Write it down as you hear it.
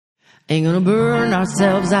Ain't gonna burn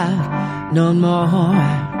ourselves out no more.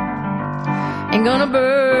 Ain't gonna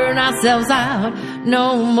burn ourselves out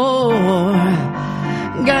no more.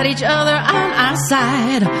 Got each other on our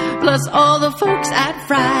side, plus all the folks at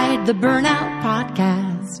Fried, the Burnout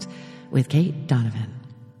Podcast with Kate Donovan.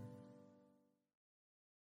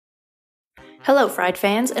 Hello, Fried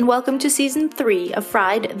fans, and welcome to Season 3 of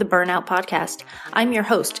Fried, the Burnout Podcast. I'm your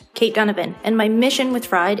host, Kate Donovan, and my mission with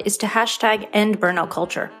Fried is to hashtag end burnout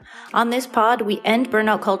culture. On this pod, we end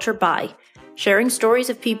burnout culture by sharing stories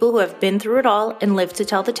of people who have been through it all and lived to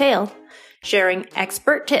tell the tale, sharing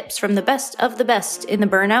expert tips from the best of the best in the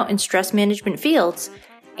burnout and stress management fields,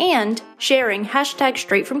 and sharing hashtag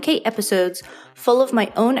Straight From Kate episodes full of my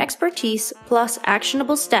own expertise plus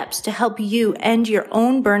actionable steps to help you end your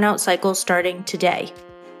own burnout cycle starting today.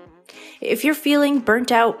 If you're feeling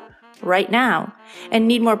burnt out right now and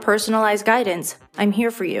need more personalized guidance, I'm here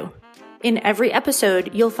for you. In every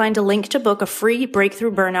episode, you'll find a link to book a free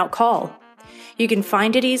breakthrough burnout call. You can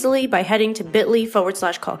find it easily by heading to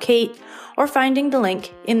bit.ly/call Kate or finding the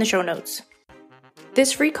link in the show notes.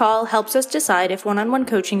 This free call helps us decide if one-on-one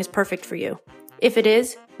coaching is perfect for you. If it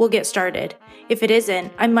is, we'll get started. If it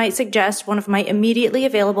isn't, I might suggest one of my immediately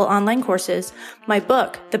available online courses, my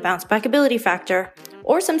book, The Bounce Back Ability Factor,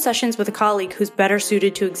 or some sessions with a colleague who's better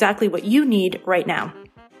suited to exactly what you need right now.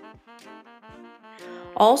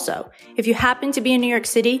 Also, if you happen to be in New York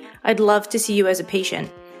City, I'd love to see you as a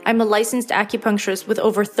patient. I'm a licensed acupuncturist with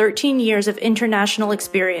over 13 years of international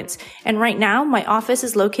experience, and right now my office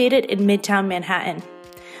is located in Midtown Manhattan.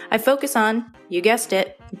 I focus on, you guessed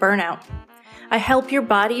it, burnout. I help your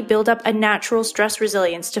body build up a natural stress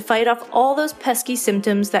resilience to fight off all those pesky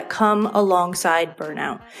symptoms that come alongside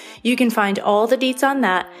burnout. You can find all the deets on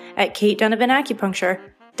that at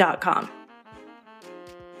katedonovanacupuncture.com.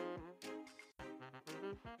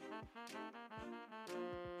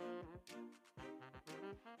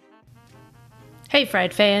 Hey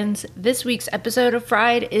Fried fans, this week's episode of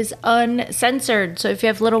Fried is uncensored, so if you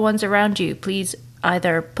have little ones around you, please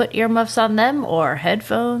either put earmuffs on them or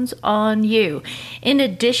headphones on you. In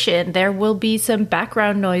addition, there will be some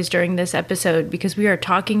background noise during this episode because we are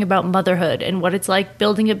talking about motherhood and what it's like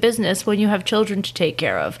building a business when you have children to take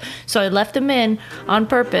care of. So I left them in on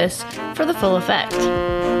purpose for the full effect.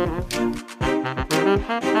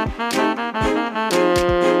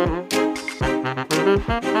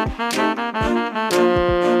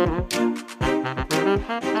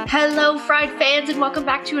 Hello, Fried fans, and welcome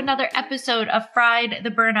back to another episode of Fried,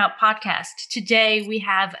 the Burnout Podcast. Today, we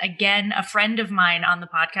have, again, a friend of mine on the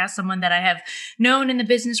podcast, someone that I have known in the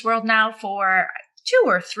business world now for 2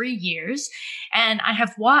 or 3 years, and I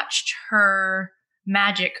have watched her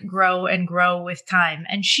magic grow and grow with time.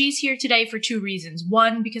 And she's here today for 2 reasons.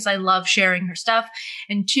 1, because I love sharing her stuff.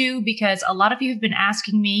 And 2, because a lot of you have been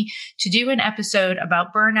asking me to do an episode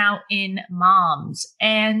about burnout in moms.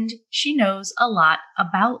 And she knows a lot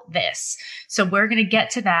about this. So we're going to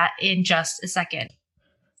get to that in just a second.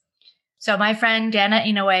 So my friend Dana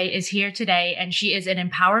Inouye is here today, and she is an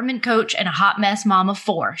empowerment coach and a hot mess mom of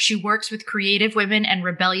 4. She works with creative women and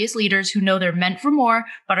rebellious leaders who know they're meant for more,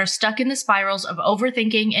 but are stuck in the spirals of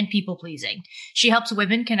overthinking and people-pleasing. She helps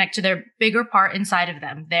women connect to their bigger part inside of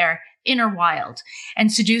them, their inner wild,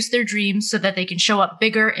 and seduce their dreams so that they can show up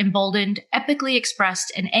bigger, emboldened, epically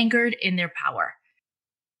expressed, and anchored in their power.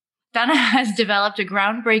 Dana has developed a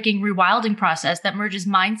groundbreaking rewilding process that merges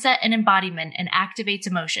mindset and embodiment and activates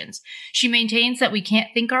emotions. She maintains that we can't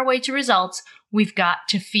think our way to results, we've got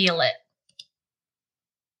to feel it.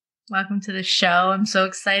 Welcome to the show. I'm so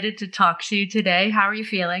excited to talk to you today. How are you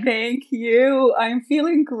feeling? Thank you. I'm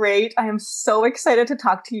feeling great. I am so excited to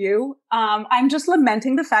talk to you. I'm just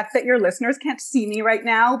lamenting the fact that your listeners can't see me right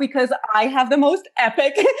now because I have the most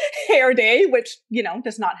epic hair day, which,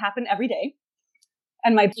 does not happen every day.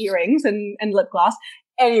 And my earrings and lip gloss.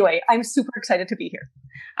 Anyway, I'm super excited to be here.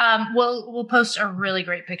 We'll post a really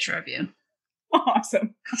great picture of you.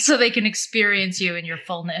 Awesome. So they can experience you in your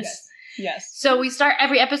fullness. Yes. So we start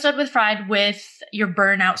every episode with Fried with your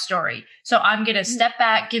burnout story. So I'm going to step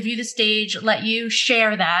back, give you the stage, let you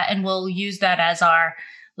share that, and we'll use that as our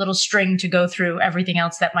little string to go through everything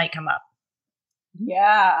else that might come up.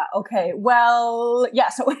 Yeah. Okay. Well, yeah.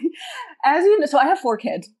 So as you know, so I have 4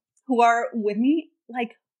 kids who are with me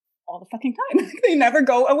like all the fucking time. They never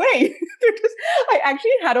go away. I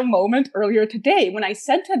actually had a moment earlier today when I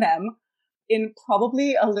said to them in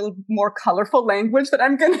probably a little more colorful language that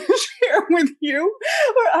I'm going to share with you,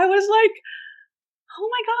 where I was like, oh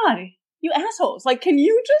my God, you assholes. Like, can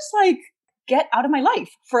you just get out of my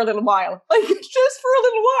life for a little while? Just for a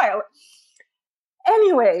little while.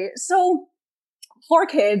 Anyway, so 4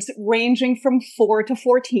 kids ranging from 4 to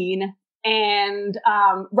 14. And,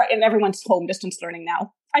 and everyone's home distance learning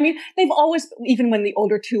now. I mean, they've always, even when the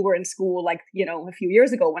older two were in school, like, a few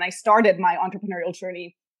years ago, when I started my entrepreneurial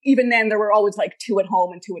journey, even then there were always like two at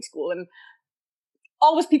home and two at school, and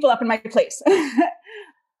always people up in my place.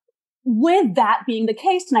 With that being the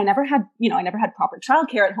case, and I never had proper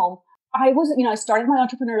childcare at home. I started my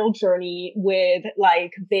entrepreneurial journey with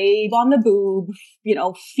like babe on the boob,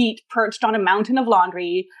 feet perched on a mountain of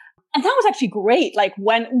laundry. And that was actually great. Like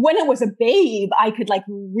when it was a babe, I could like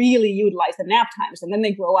really utilize the nap times, and then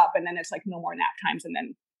they grow up and then it's like no more nap times. And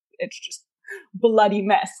then it's just bloody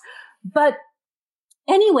mess. But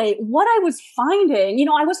anyway, what I was finding,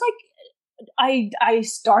 I was like, I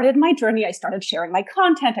started my journey. I started sharing my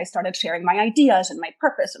content. I started sharing my ideas and my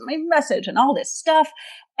purpose and my message and all this stuff.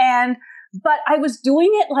 But I was doing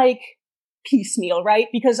it like piecemeal, right?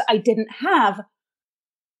 Because I didn't have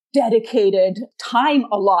dedicated time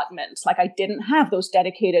allotments. Like I didn't have those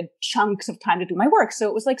dedicated chunks of time to do my work. So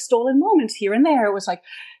it was like stolen moments here and there. It was like,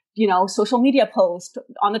 social media post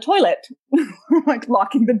on the toilet, like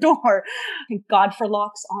locking the door. Thank God for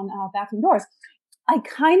locks on bathroom doors. I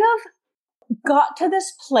kind of got to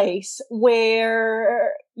this place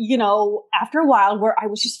where, after a while, where I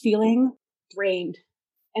was just feeling drained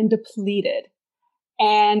and depleted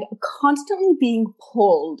and constantly being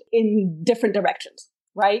pulled in different directions,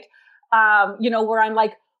 right? Where I'm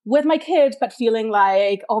like with my kids, but feeling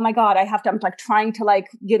like, oh my God, I'm like trying to like,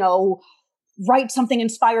 write something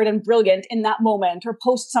inspired and brilliant in that moment, or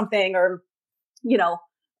post something, or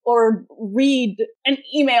read an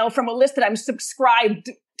email from a list that I'm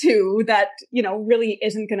subscribed to that, really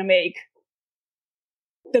isn't going to make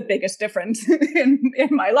the biggest difference in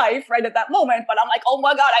my life right at that moment. But I'm like, oh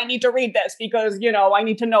my God, I need to read this because, I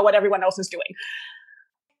need to know what everyone else is doing.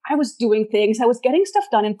 I was doing things, I was getting stuff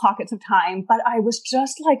done in pockets of time, but I was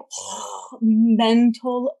just like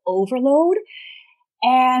mental overload.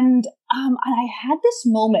 And I had this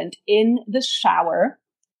moment in the shower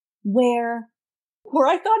where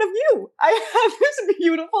I thought of you. I had this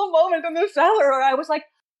beautiful moment in the shower where I was like,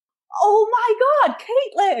 oh my God,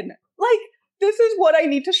 Caitlin, like, this is what I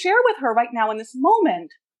need to share with her right now in this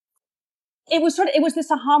moment. It was this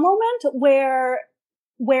aha moment where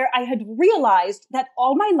I had realized that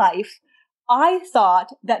all my life, I thought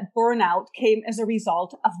that burnout came as a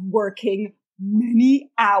result of working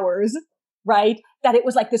many hours, right? That it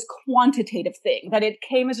was like this quantitative thing, that it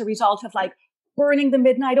came as a result of like burning the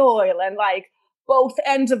midnight oil and like both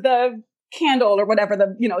ends of the candle or whatever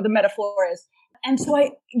the metaphor is. And so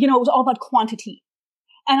it was all about quantity.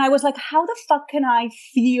 And I was like, how the fuck can I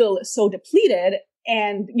feel so depleted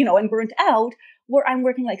and burnt out where I'm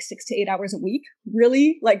working like 6 to 8 hours a week?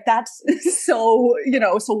 Really? Like that's so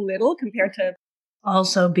little compared to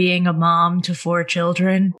also being a mom to 4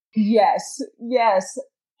 children. Yes.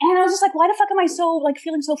 And I was just like, why the fuck am I so like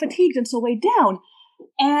feeling so fatigued and so weighed down?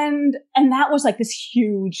 And that was like this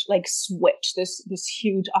huge like switch, this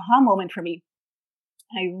huge aha moment for me.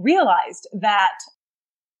 And I realized that,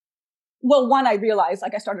 well, one, I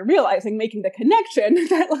started realizing, making the connection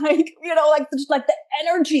that like the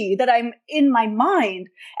energy that I'm in my mind.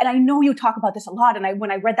 And I know you talk about this a lot. And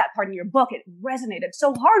when I read that part in your book, it resonated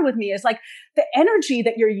so hard with me. Is like the energy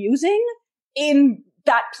that you're using in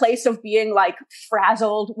that place of being like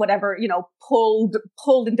frazzled, whatever,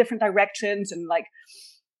 pulled in different directions. And like,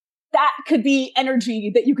 that could be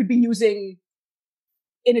energy that you could be using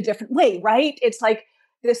in a different way, right? It's like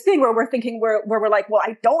this thing where we're thinking where we're like, well,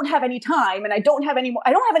 I don't have any time, and I don't have any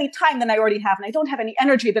time than I already have, and I don't have any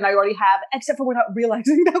energy than I already have, except for we're not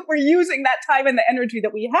realizing that we're using that time and the energy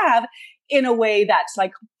that we have in a way that's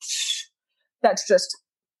like, that's just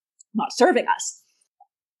not serving us.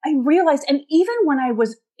 I realized, and even when I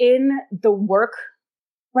was in the work,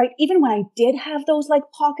 right, even when I did have those like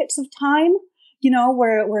pockets of time,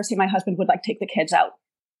 where say my husband would like take the kids out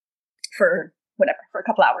for a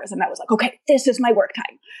couple hours. And I was like, okay, this is my work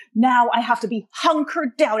time. Now I have to be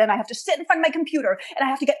hunkered down and I have to sit in front of my computer and I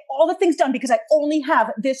have to get all the things done because I only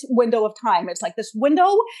have this window of time. It's like this window,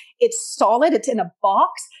 it's solid, it's in a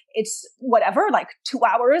box, it's whatever, like 2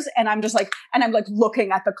 hours. And I'm just like, I'm like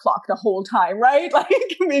looking at the clock the whole time, right? Like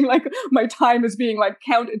being like, my time is being like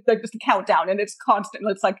counted, like just a countdown, and it's constant.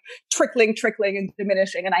 It's like trickling and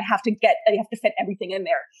diminishing. And I have to fit everything in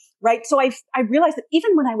there. Right. So I realized that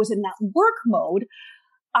even when I was in that work mode,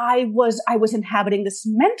 I was inhabiting this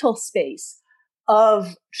mental space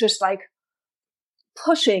of just like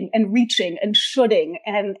pushing and reaching and shoulding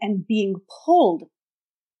and being pulled.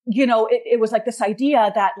 It was like this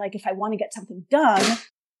idea that like, if I want to get something done,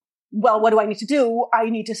 well, what do I need to do?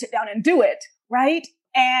 I need to sit down and do it. Right.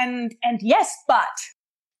 And yes, but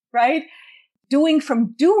right. doing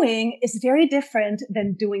from doing is very different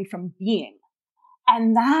than doing from being.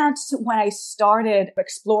 And that's when I started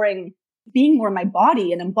exploring being more in my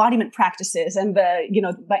body and embodiment practices. And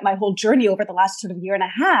my whole journey over the last sort of year and a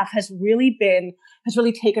half has really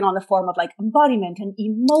taken on the form of like embodiment and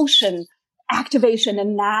emotion activation.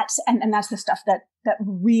 And that's the stuff that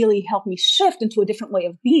really helped me shift into a different way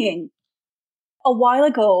of being. A while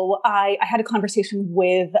ago, I had a conversation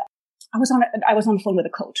with, I was on the phone with a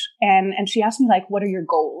coach, and she asked me like, what are your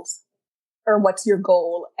goals? Or what's your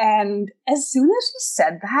goal? And as soon as she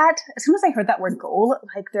said that, as soon as I heard that word goal,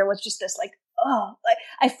 like there was just this like, oh, like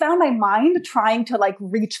I found my mind trying to like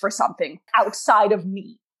reach for something outside of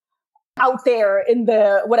me, out there in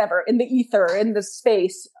the whatever, in the ether, in the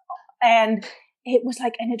space. And it was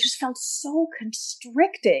like, and it just felt so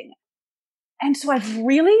constricting. And so I've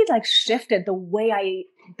really like shifted the way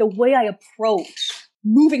I approach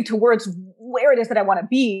moving towards where it is that I want to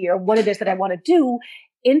be or what it is that I want to do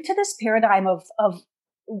into this paradigm of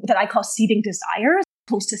that I call seeding desires, as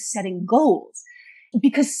opposed to setting goals.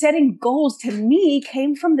 Because setting goals to me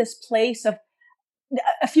came from this place of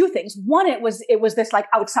a few things. One, it was this like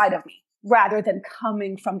outside of me rather than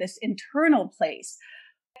coming from this internal place.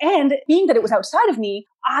 And being that it was outside of me,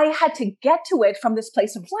 I had to get to it from this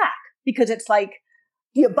place of lack, because it's like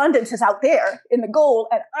the abundance is out there in the goal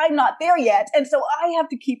and I'm not there yet. And so I have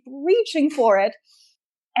to keep reaching for it.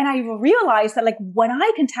 And I realized that like when I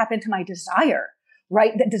can tap into my desire,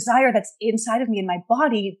 right, the desire that's inside of me in my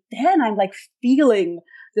body, then I'm like feeling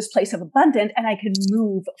this place of abundance and I can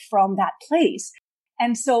move from that place.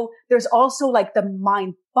 And so there's also like the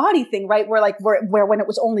mind body thing, right? Where when it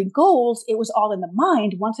was only goals, it was all in the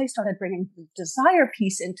mind. Once I started bringing the desire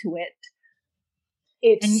piece into it,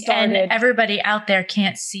 and everybody out there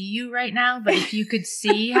can't see you right now, but if you could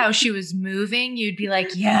see how she was moving, you'd be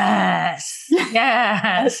like, yes,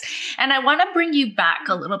 yes. And I want to bring you back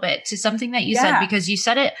a little bit to something that you said, because you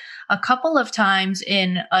said it a couple of times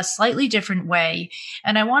in a slightly different way.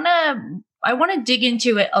 And I want to dig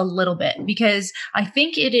into it a little bit, because I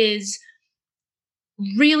think it is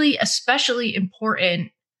really especially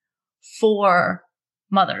important for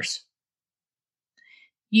mothers.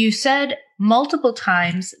 You said multiple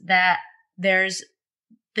times that there's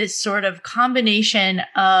this sort of combination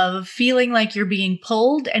of feeling like you're being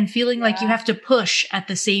pulled and feeling like you have to push at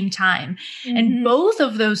the same time. Mm-hmm. And both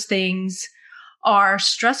of those things are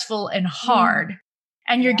stressful and hard.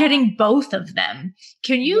 And you're getting both of them.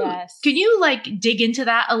 Can you like dig into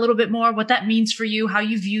that a little bit more? What that means for you, how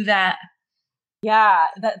you view that? Yeah,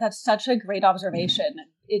 that's such a great observation.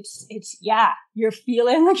 It's you're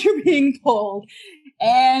feeling like you're being pulled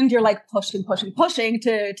and you're like pushing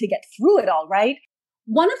to get through it all, right?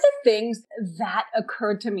 One of the things that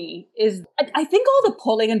occurred to me is I think all the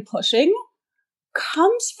pulling and pushing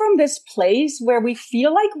comes from this place where we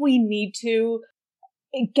feel like we need to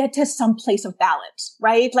get to some place of balance,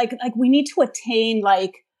 right? Like we need to attain,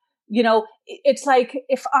 like, you know, it's like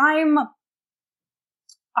if I'm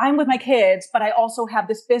with my kids, but I also have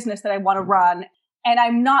this business that I want to run, and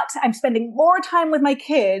I'm spending more time with my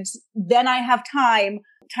kids than I have time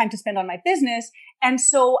to spend on my business. And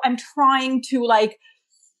so I'm trying to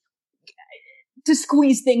to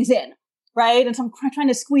squeeze things in, right? And so I'm trying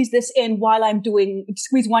to squeeze this in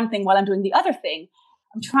squeeze one thing while I'm doing the other thing.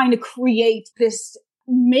 I'm trying to create this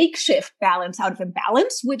makeshift balance out of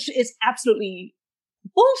imbalance, which is absolutely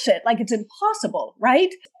bullshit. Like, it's impossible,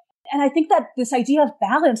 right? And I think that this idea of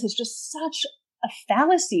balance is just such a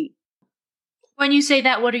fallacy. When you say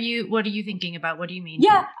that, what are you thinking about? What do you mean?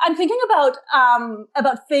 Yeah, I'm thinking about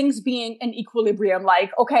things being in equilibrium.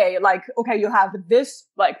 Like, okay, you have this,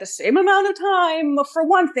 like, the same amount of time for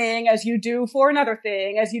one thing as you do for another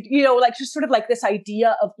thing, as you know, like, just sort of like this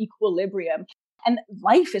idea of equilibrium. And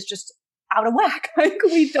life is just out of whack. Like,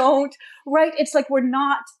 we don't, right? It's like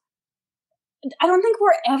I don't think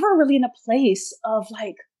we're ever really in a place of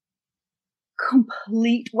like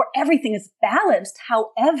complete, where everything is balanced.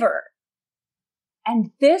 However,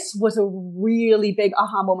 and this was a really big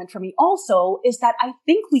aha moment for me also, is that I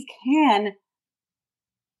think we can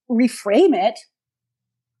reframe it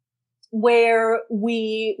where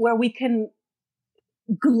we can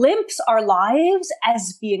glimpse our lives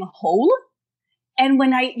as being whole. And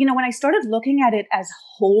when I started looking at it as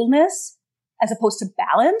wholeness as opposed to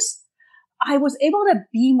balance, I was able to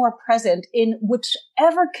be more present in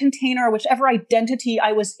whichever container, whichever identity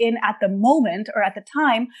I was in at the moment or at the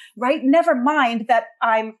time, right? Never mind that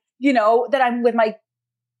I'm with my,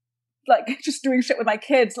 like, just doing shit with my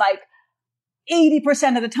kids, like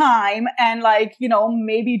 80% of the time. And like,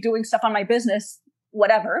 maybe doing stuff on my business,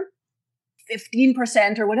 whatever,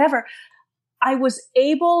 15% or whatever. I was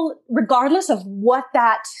able, regardless of what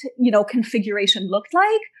that, configuration looked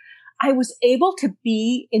like, I was able to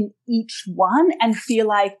be in each one and feel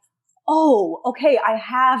like, oh, okay, I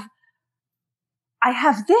have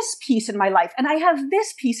this piece in my life, and I have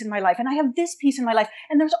this piece in my life, and I have this piece in my life.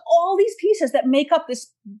 And there's all these pieces that make up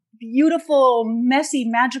this beautiful, messy,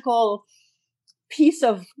 magical piece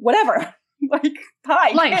of whatever, like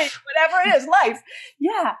pie, life, cake, whatever it is, life.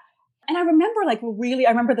 Yeah. And I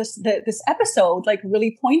remember this episode, like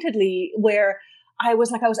really pointedly, where I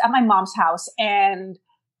was at my mom's house, and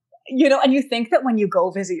and you think that when you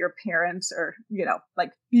go visit your parents or,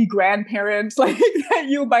 like be grandparents, like that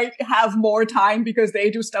you might have more time because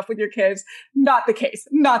they do stuff with your kids. Not the case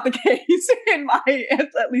at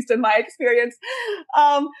least in my experience.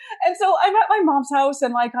 And so I'm at my mom's house,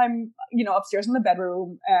 and like I'm, upstairs in the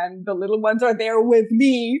bedroom, and the little ones are there with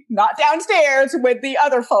me, not downstairs with the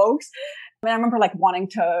other folks. And I remember like wanting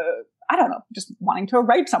to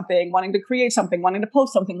write something, wanting to create something, wanting to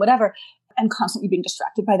post something, whatever, and constantly being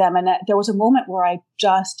distracted by them. And there was a moment where I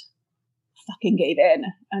just fucking gave in.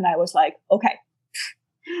 And I was like, okay,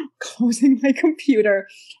 closing my computer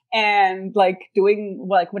and like doing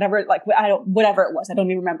like whatever, like whatever it was. I don't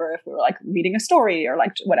even remember if we were like reading a story or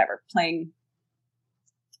like whatever, playing.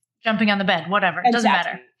 Jumping on the bed, whatever. It doesn't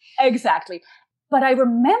matter. Exactly. But I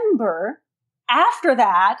remember after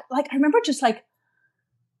that, like, I remember just like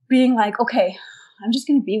being like, okay, I'm just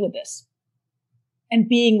going to be with this and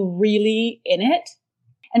being really in it.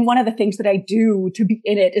 And one of the things that I do to be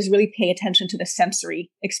in it is really pay attention to the sensory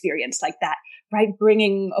experience like that, right?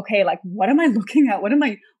 Bringing, okay, like, what am I looking at? What am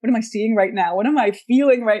I seeing right now? What am I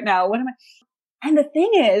feeling right now? And the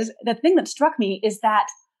thing that struck me is that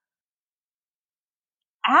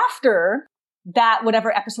after that,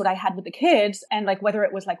 whatever episode I had with the kids, and like whether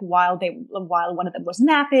it was like while one of them was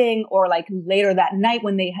napping or like later that night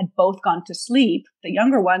when they had both gone to sleep, the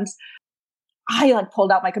younger ones, I like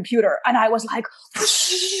pulled out my computer and I was like,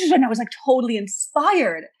 and I was like totally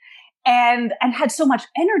inspired and had so much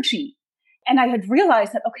energy. And I had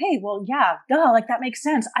realized that, okay, well, yeah, duh, like that makes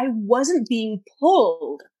sense. I wasn't being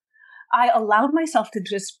pulled. I allowed myself to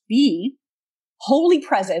just be wholly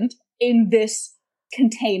present in this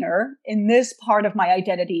container, in this part of my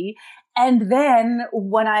identity. And then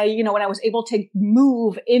when I was able to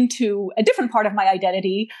move into a different part of my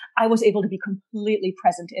identity, I was able to be completely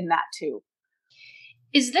present in that too.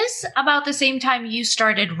 Is this about the same time you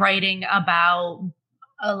started writing about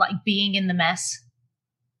like being in the mess?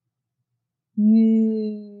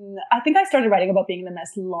 I think I started writing about being in the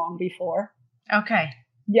mess long before. Okay.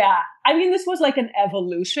 Yeah. I mean, this was like an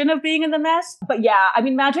evolution of being in the mess. But yeah, I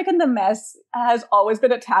mean, magic in the mess has always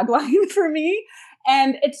been a tagline for me.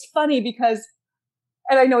 And it's funny because,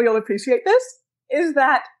 and I know you'll appreciate this, is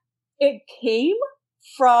that it came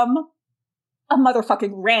from a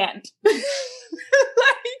motherfucking rant. Like,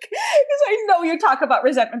 because I know you talk about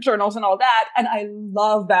resentment journals and all that. And I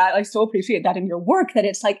love that. I so appreciate that in your work, that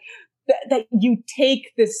it's like that you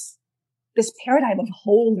take this paradigm of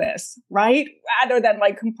wholeness, right? Rather than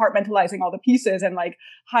like compartmentalizing all the pieces and like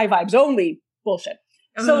high vibes only bullshit.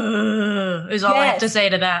 So is all I have to say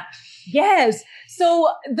to that. Yes. So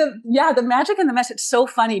the magic in the mess, it's so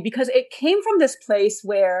funny because it came from this place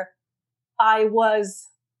where I was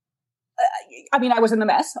in the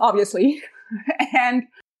mess, obviously. And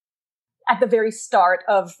at the very start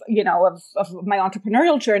of my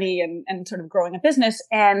entrepreneurial journey and sort of growing a business,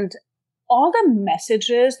 and all the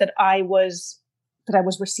messages that I was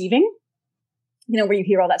receiving, where you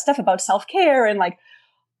hear all that stuff about self-care and like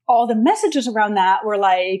all the messages around that were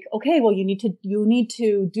like, okay, well, you need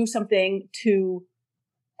to do something to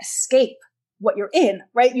escape what you're in,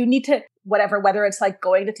 right? You need to, whether it's like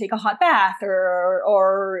going to take a hot bath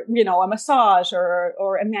or a massage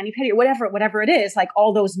or a mani-pedi, whatever it is, like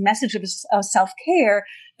all those messages of self-care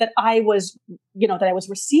that I was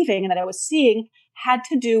receiving and that I was seeing had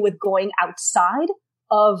to do with going outside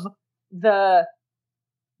of the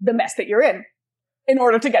mess that you're in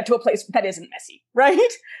order to get to a place that isn't messy,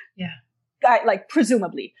 right? Yeah. Like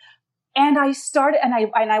presumably. And I started, and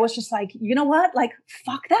I was just like, you know what? Like,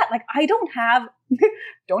 fuck that. Like, I don't have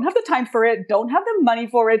the time for it. Don't have the money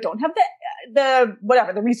for it. Don't have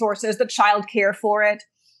the resources, the childcare for it.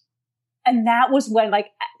 And that was when,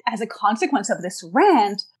 like, as a consequence of this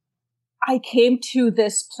rant, I came to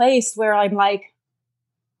this place where I'm like,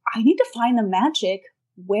 I need to find the magic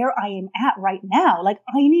where I am at right now. Like,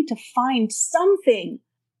 I need to find something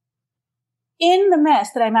in the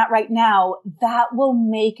mess that I'm at right now that will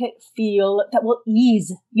make it feel, that will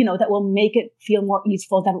ease, that will make it feel more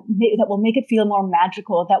easeful, that will make it feel more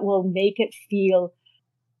magical, that will make it feel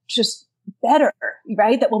just better,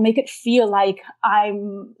 right? That will make it feel like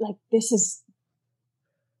I'm like, this is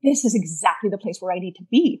exactly the place where I need to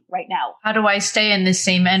be right now. How do I stay in this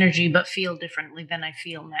same energy but feel differently than I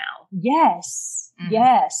feel now? Yes.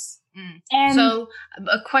 Yes. And so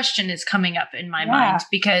a question is coming up in my mind,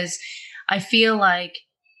 because I feel like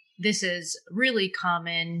this is really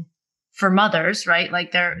common for mothers, right?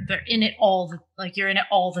 Like they're in it you're in it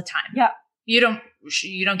all the time. Yeah. You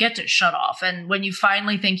don't get to shut off. And when you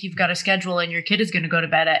finally think you've got a schedule and your kid is going to go to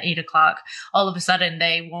bed at 8:00, all of a sudden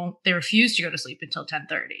they refuse to go to sleep until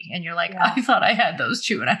 10:30. And you're like, I thought I had those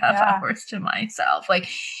 2.5 hours to myself. Like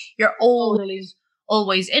you're always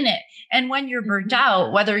in it. And when you're burnt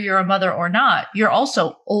out, whether you're a mother or not, you're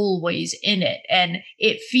also always in it. And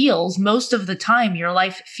it feels, most of the time, your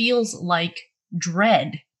life feels like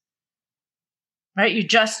dread. Right?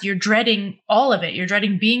 You're dreading all of it. You're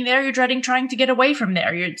dreading being there. You're dreading trying to get away from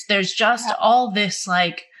there. There's just all this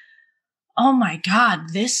like, oh my God,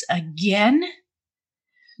 this again?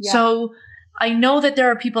 Yeah. So I know that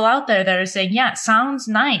there are people out there that are saying, yeah, it sounds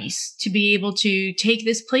nice to be able to take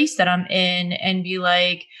this place that I'm in and be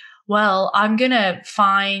like, well, I'm going to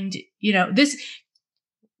find, this,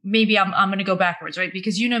 maybe I'm going to go backwards, right?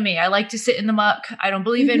 Because you know me, I like to sit in the muck. I don't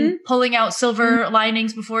believe in pulling out silver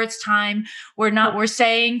linings before it's time. We're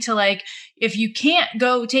saying to like, if you can't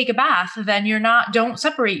go take a bath, then don't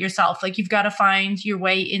separate yourself. Like you've got to find your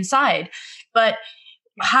way inside. But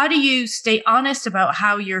how do you stay honest about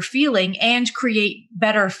how you're feeling and create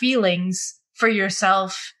better feelings for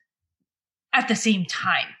yourself at the same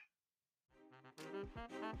time?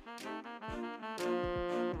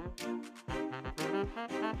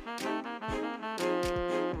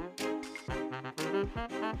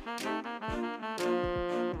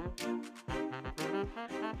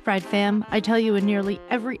 Fried fam, I tell you in nearly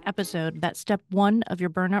every episode that step 1 of your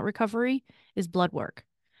burnout recovery is blood work.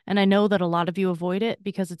 And I know that a lot of you avoid it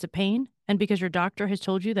because it's a pain and because your doctor has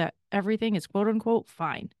told you that everything is quote unquote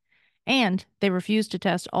fine. And they refuse to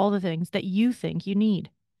test all the things that you think you need.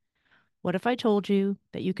 What if I told you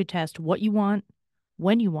that you could test what you want,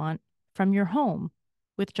 when you want, from your home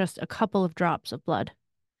with just a couple of drops of blood?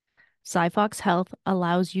 Cyfox Health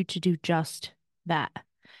allows you to do just that.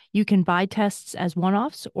 You can buy tests as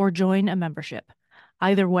one-offs or join a membership.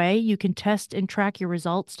 Either way, you can test and track your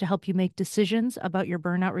results to help you make decisions about your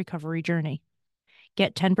burnout recovery journey.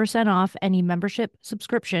 Get 10% off any membership,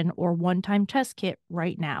 subscription, or one-time test kit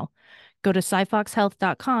right now. Go to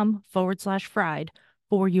cyfoxhealth.com/fried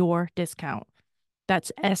for your discount.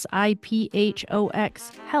 That's SIPHOX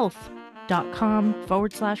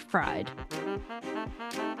health.com/fried.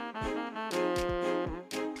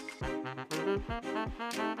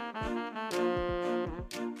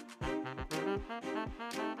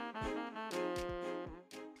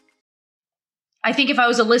 I think if I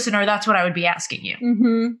was a listener, that's what I would be asking you.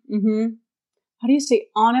 How do you stay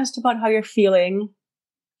honest about how you're feeling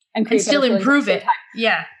and still improve it?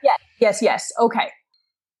 Yeah. Yes. Okay.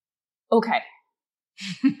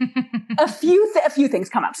 A few things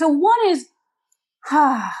come up. So one is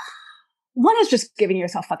just giving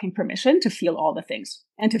yourself fucking permission to feel all the things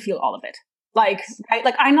and to feel all of it. Like, right?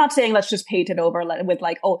 Like I'm not saying let's just paint it over with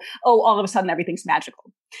like, oh, all of a sudden everything's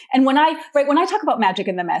magical. And when I talk about magic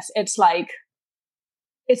in the mess, it's like,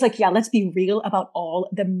 yeah, let's be real about all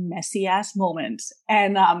the messy ass moments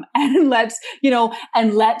and let's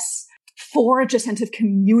forge a sense of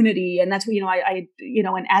community. And that's what,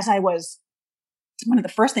 and as I was, one of the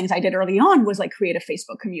first things I did early on was like create a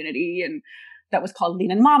Facebook community, and that was called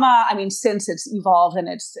Lean and Mama. I mean, since it's evolved and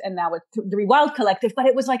now it's the Rewild Collective, but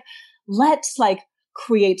it was like, let's like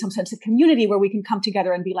create some sense of community where we can come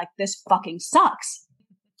together and be like, this fucking sucks.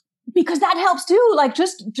 Because that helps too. Like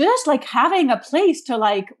just like having a place to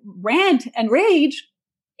like rant and rage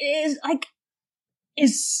is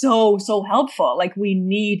so helpful. Like we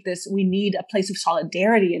need a place of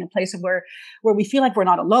solidarity and a place of where we feel like we're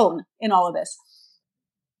not alone in all of this.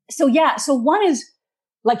 So yeah. So one is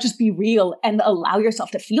like, just be real and allow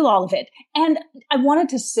yourself to feel all of it. And I wanted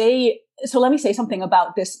to say, so let me say something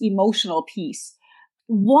about this emotional piece.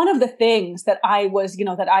 One of the things that I was,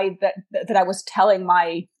 that I was telling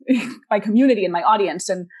my community and my audience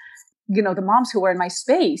and, the moms who were in my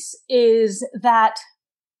space is that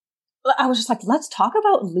I was just like, let's talk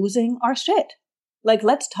about losing our shit. Like,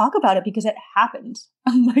 let's talk about it because it happens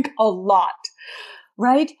like a lot.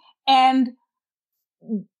 Right. And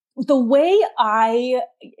the way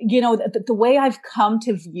the way I've come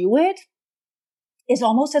to view it is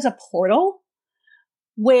almost as a portal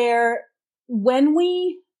where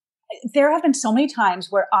there have been so many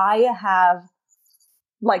times where I have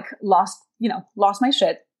like lost my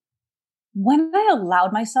shit when I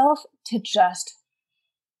allowed myself to just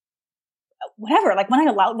whatever, like when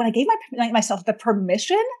I gave myself the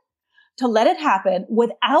permission to let it happen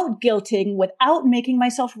without guilting, without making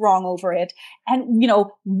myself wrong over it. And,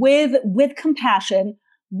 with compassion,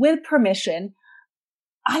 with permission,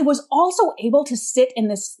 I was also able to sit in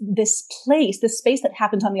this space that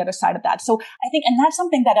happens on the other side of that. So I think, and that's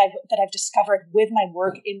something that I've discovered with my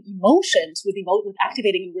work in emotions, with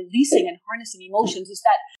activating and releasing and harnessing emotions, is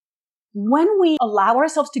that when we allow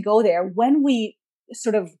ourselves to go there, when we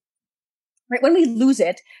when we lose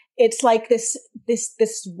it, it's like this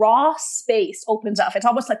raw space opens up. It's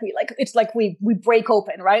almost like we break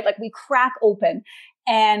open, right? Like we crack open,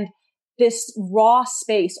 and this raw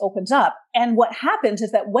space opens up. And what happens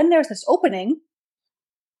is that when there's this opening,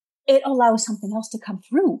 it allows something else to come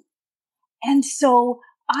through. And so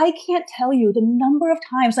I can't tell you the number of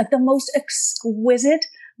times, like the most exquisite,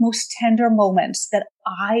 most tender moments that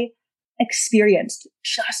I experienced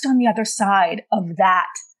just on the other side of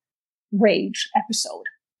that rage episode,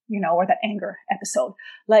 or that anger episode.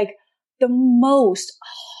 Like the most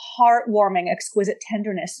heartwarming, exquisite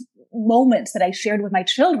tenderness moments that I shared with my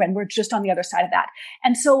children were just on the other side of that.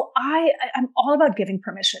 And so I'm all about giving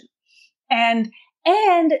permission and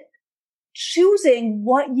choosing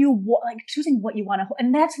what you want to,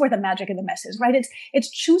 and that's where the magic in the mess is, right?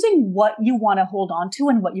 It's choosing what you want to hold on to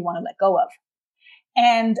and what you want to let go of.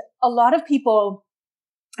 And a lot of people,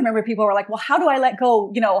 I remember people were like, well, how do I let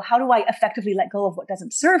go? How do I effectively let go of what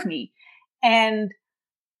doesn't serve me? And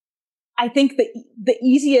I think the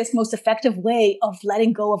easiest, most effective way of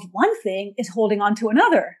letting go of one thing is holding on to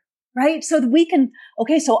another, right? So that we can,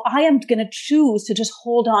 so I am going to choose to just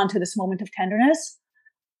hold on to this moment of tenderness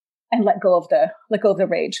and let go of the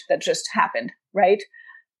rage that just happened, right?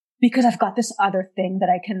 Because I've got this other thing that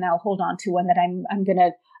I can now hold on to, and that I'm going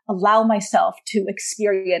to allow myself to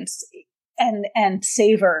experience and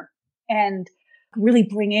savor and really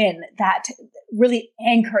bring in that, really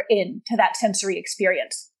anchor in to that sensory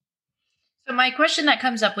experience. So my question that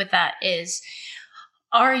comes up with that is,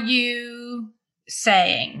 are you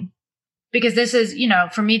saying, because this is,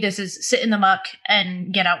 for me, this is sit in the muck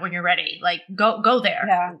and get out when you're ready. Like go there.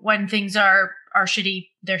 Yeah. When things are shitty,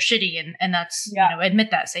 they're shitty. And that's, admit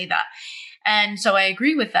that, say that. And so I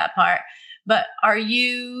agree with that part, but are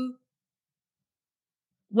you,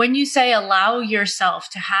 when you say allow yourself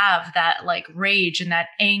to have that like rage and that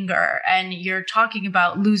anger, and you're talking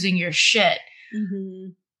about losing your shit,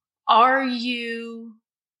 mm-hmm. Are you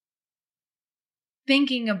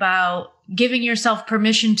thinking about giving yourself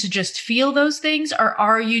permission to just feel those things? Or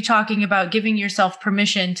are you talking about giving yourself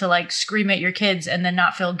permission to like scream at your kids and then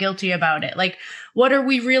not feel guilty about it? Like, what are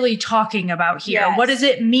we really talking about here? Yes. What does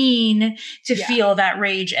it mean to feel that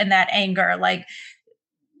rage and that anger? Like,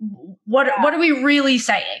 what are we really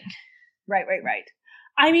saying? Right.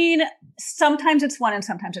 I mean, sometimes it's one and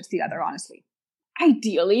sometimes it's the other, honestly.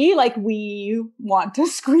 Ideally, like we want to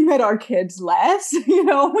scream at our kids less, we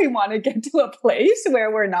want to get to a place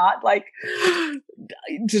where we're not like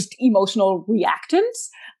just emotional reactants.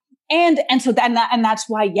 And so that's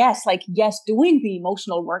why, yes, doing the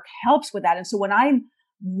emotional work helps with that. And so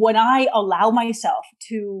when I allow myself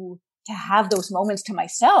to have those moments to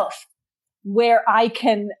myself where I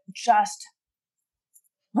can just,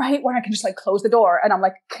 right, where I can just like close the door and I'm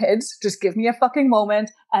like, kids, just give me a fucking moment.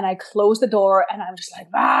 And I close the door and I'm just like,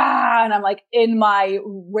 and I'm like in my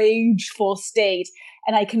rageful state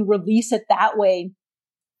and I can release it that way.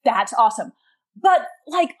 That's awesome. But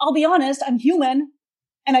like, I'll be honest, I'm human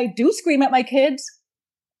and I do scream at my kids.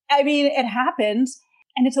 I mean, it happens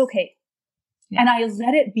and it's okay. Yeah. And I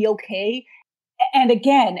let it be okay. And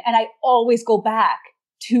again, and I always go back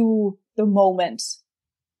to the moments,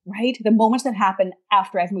 right? The moments that happen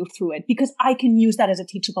after I've moved through it, because I can use that as a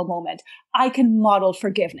teachable moment. I can model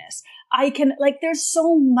forgiveness. I can, there's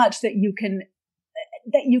so much that you can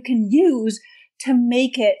use to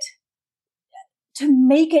make it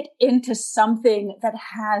into something that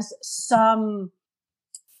has some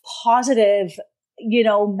positive,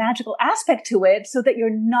 magical aspect to it, so that you're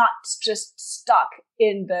not just stuck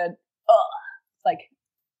in the,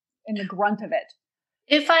 in the grunt of it.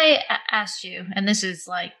 If I asked you, and this is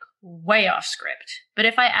like way off script, but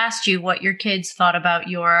if I asked you what your kids thought about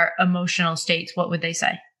your emotional states, what would they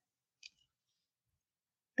say?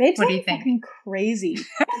 They'd what say do you think? Fucking crazy. They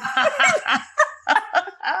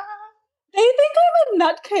think I'm a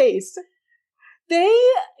nutcase.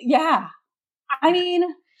 I mean,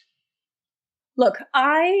 look,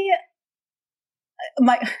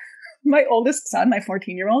 my oldest son, my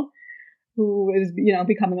 14-year-old, who is,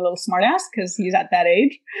 becoming a little smartass because he's at that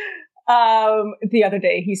age. The other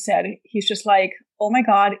day he said, he's just like, oh my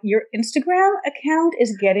God, your Instagram account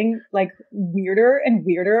is getting like weirder and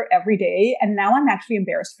weirder every day. And now I'm actually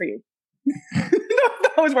embarrassed for you.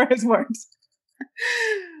 Those were his words.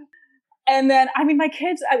 And then, I mean, my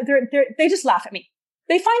kids, they just laugh at me.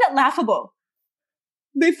 They find it laughable.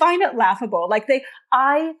 They find it laughable. Like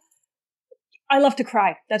I love to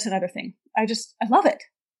cry. That's another thing. I love it.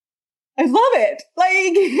 I love it. Like,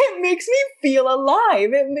 it makes me feel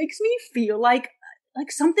alive. It makes me feel like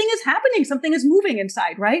something is happening. Something is moving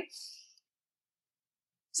inside, right?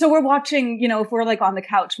 So we're watching, if we're like on the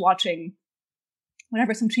couch watching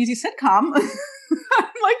whatever, some cheesy sitcom, I'm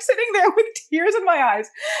like sitting there with tears in my eyes,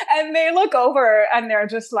 and they look over and they're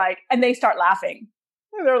just like, and they start laughing.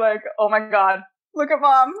 And they're like, oh my God, look at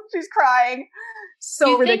mom. She's crying.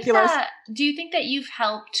 So ridiculous. Do you think that you've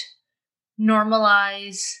helped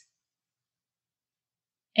normalize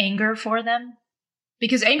anger for them?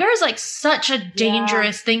 Because anger is like such a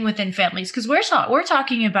dangerous thing within families. Because we're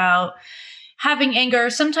talking about having anger,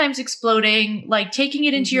 sometimes exploding, like taking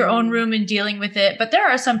it into your own room and dealing with it. But there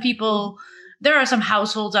are some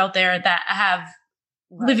households out there that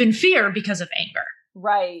live in fear because of anger.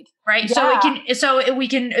 Right. Right. Yeah.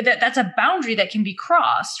 That's a boundary that can be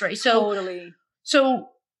crossed. Right. So totally. So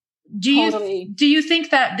do you think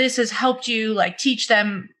that this has helped you like teach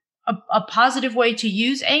them a positive way to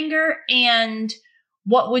use anger? And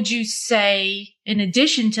what would you say in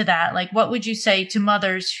addition to that? Like, what would you say to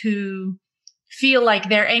mothers who feel like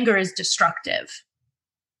their anger is destructive?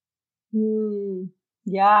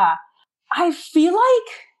 Yeah. I feel like,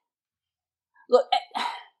 look,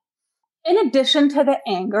 in addition to the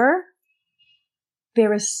anger,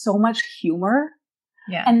 there is so much humor.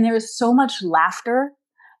 Yeah. And there is so much laughter.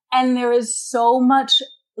 And there is so much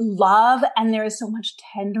love. And there is so much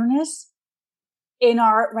tenderness in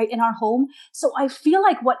our home. So I feel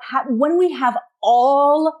like when we have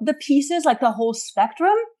all the pieces, like the whole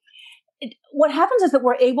spectrum, what happens is that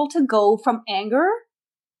we're able to go from anger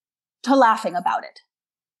to laughing about it.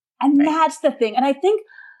 And that's the thing. And I think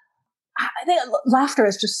laughter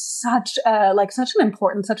is just such an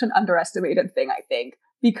important, such an underestimated thing, I think,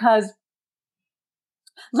 because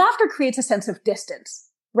laughter creates a sense of distance,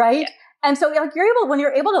 right? Yeah. And so like when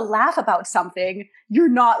you're able to laugh about something, you're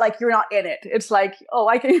not in it. It's like, oh,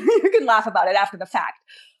 you can laugh about it after the fact.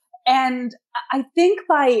 And I think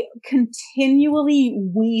by continually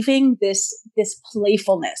weaving this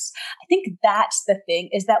playfulness, I think that's the thing,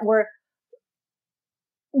 is that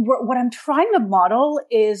what I'm trying to model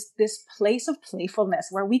is this place of playfulness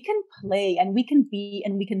where we can play and we can be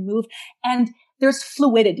and we can move, and there's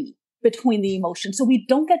fluidity between the emotions. So we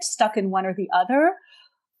don't get stuck in one or the other.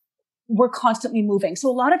 We're constantly moving. So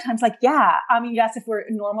a lot of times, yes, if we're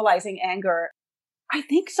normalizing anger, I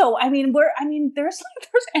think so. There's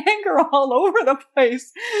anger all over the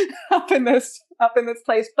place up in this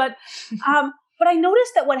place. But I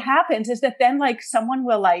noticed that what happens is that then like someone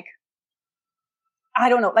will like, I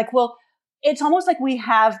don't know, like, it's almost like we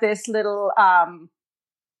have this little,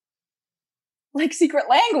 like secret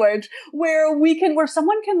language where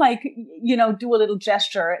someone can like, do a little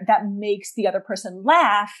gesture that makes the other person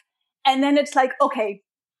laugh. And then it's like, okay,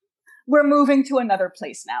 we're moving to another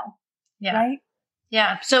place now. Yeah. Right?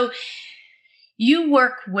 Yeah. So you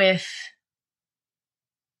work with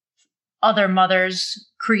other mothers,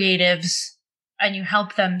 creatives, and you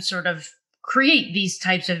help them sort of create these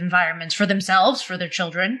types of environments for themselves, for their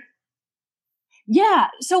children. Yeah.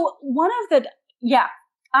 So when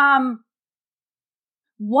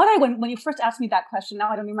you first asked me that question, now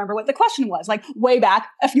I don't remember what the question was, like way back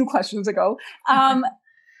a few questions ago.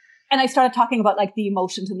 And I started talking about like the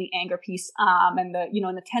emotions and the anger piece, and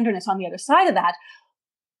the tenderness on the other side of that.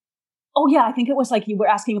 Oh yeah, I think it was like you were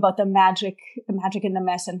asking about the magic in the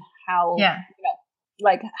mess, and how,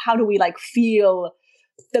 like how do we like feel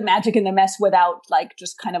the magic in the mess without like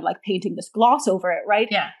just kind of like painting this gloss over it, right?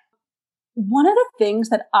 Yeah. One of the things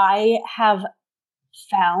that I have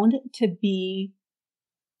found to be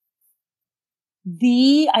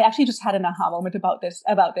I actually just had an aha moment about this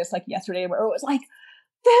like yesterday, where it was like,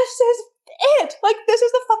 this is it. Like, this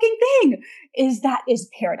is the fucking thing. Is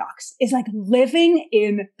paradox. Is like living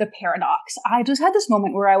in the paradox. I just had this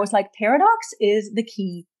moment where I was like, paradox is the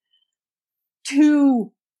key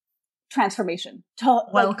to transformation.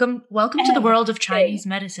 Welcome to the world of Chinese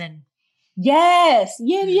medicine. Yes.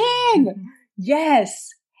 Yin yang.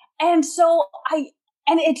 Yes. And so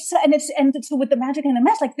it's with the magic in the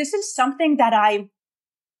mess. Like, this is something that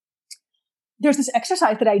there's this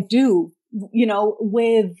exercise that I do,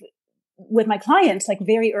 with my clients, like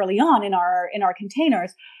very early on in our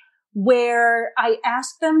containers, where I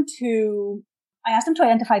ask them to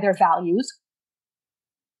identify their values.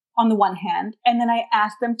 on the one hand, and then I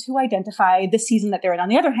ask them to identify the season that they're in on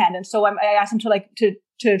the other hand. And so I ask them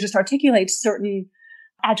to just articulate certain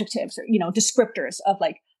adjectives or, descriptors of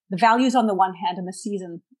like the values on the one hand and the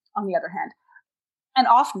season on the other hand. And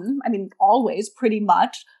often, always pretty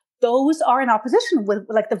much, those are in opposition with,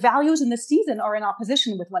 like, the values in the season are in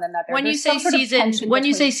opposition with one another. When you say season, what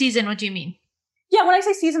do you mean? Yeah, when I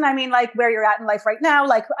say season, I mean like where you're at in life right now.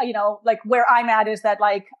 Like, like where I'm at is that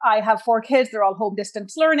like I have 4 kids, they're all home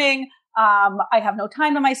distance learning. I have no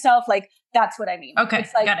time to myself. Like that's what I mean. Okay,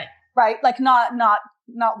 it's like, got it. Right, like not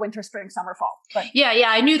winter, spring, summer, fall. But yeah,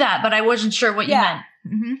 I knew that, but I wasn't sure what you meant.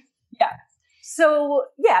 Mm-hmm. Yeah. So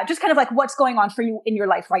yeah, just kind of like what's going on for you in your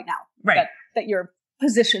life right now, right? That you're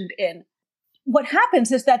positioned in. What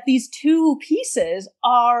happens is that these two pieces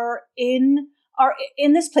are in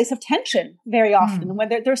this place of tension very often. When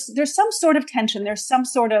there's some sort of tension, there's some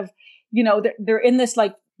sort of, they're in this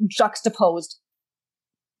like juxtaposed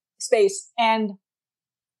space. And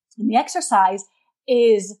the exercise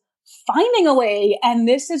is finding a way. And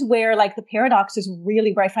this is where like the paradox is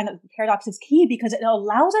really where I find that the paradox is key, because it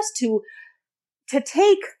allows us to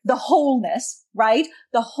take the wholeness, right?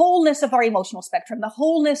 The wholeness of our emotional spectrum, the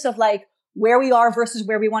wholeness of like where we are versus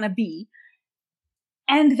where we want to be.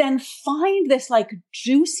 And then find this like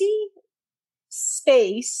juicy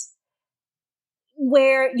space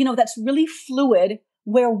where, that's really fluid,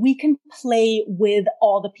 where we can play with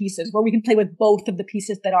all the pieces, where we can play with both of the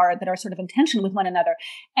pieces that are sort of in tension with one another.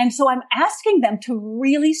 And so I'm asking them to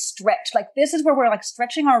really stretch. Like this is where we're like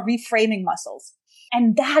stretching our reframing muscles.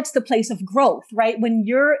 And that's the place of growth, right? When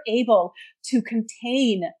you're able to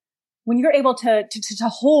contain, when you're able to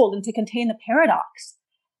hold and to contain the paradox,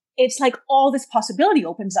 it's like all this possibility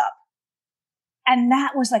opens up. And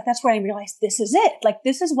that was like, that's where I realized this is it. Like,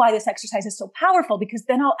 this is why this exercise is so powerful, because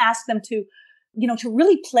then I'll ask them to, to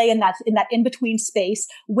really play in that in-between space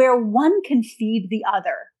where one can feed the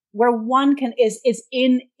other, where one is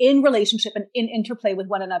in relationship and in interplay with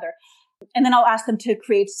one another. And then I'll ask them to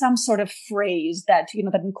create some sort of phrase that,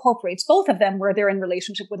 that incorporates both of them where they're in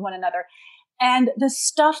relationship with one another. And the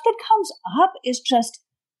stuff that comes up is just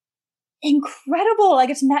incredible.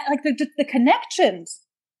 Like it's not like the connections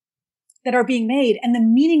that are being made and the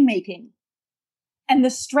meaning making and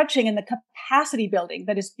the stretching and the capacity building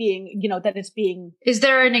that is being. Is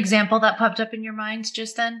there an example that popped up in your minds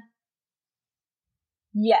just then?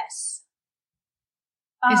 Yes.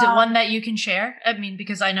 Is it one that you can share? I mean,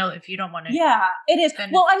 because I know if you don't want to. Yeah, it is.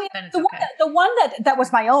 Then it's the okay. One that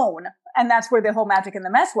was my own, and that's where the whole magic in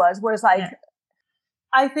the mess was like, yeah.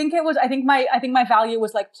 I think my value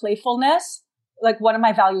was like playfulness. Like one of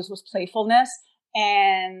my values was playfulness,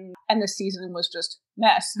 and the season was just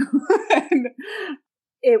mess. And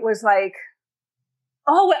it was like,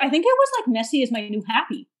 I think it was like messy is my new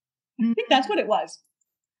happy. I think that's what it was.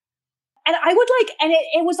 And I would like, and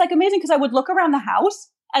it was like amazing because I would look around the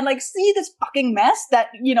house and like see this fucking mess that,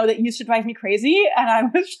 that used to drive me crazy. And I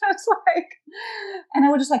was just like, and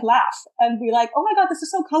I would just like laugh and be like, oh my God, this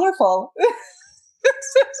is so colorful.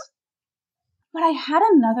 But I had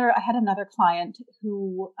another client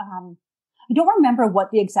who, I don't remember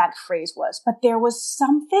what the exact phrase was, but there was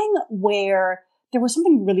something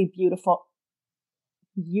really beautiful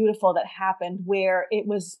that happened where it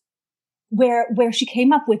was, where she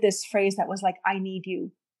came up with this phrase that was like, I need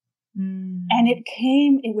you. And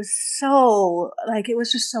it was so like, it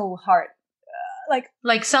was just so hard.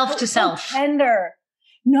 Like self to self. So tender.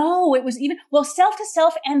 No, it was even, self to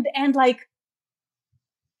self and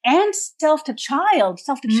self to child,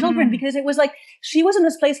 self to children, because it was like, she was in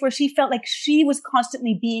this place where she felt like she was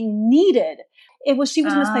constantly being needed. She was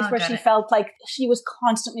in this place where she felt like she was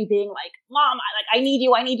constantly being like, Mom, I need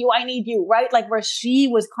you, right? Like where she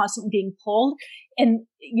was constantly being pulled and,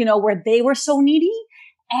 where they were so needy.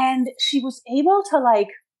 And she was able to like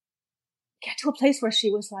get to a place where she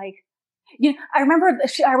was like, I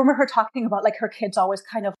remember her talking about like her kids always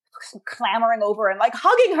kind of clamoring over and like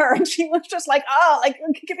hugging her. And she was just like, like,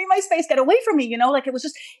 give me my space, get away from me. Like it was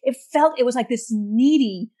just, it was like this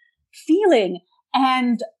needy feeling.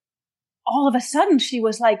 And all of a sudden she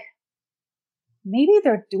was like, maybe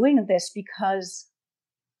they're doing this because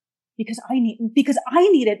I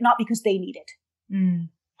need it, not because they need it.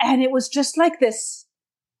 And it was just like this.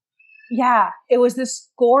 Yeah, it was this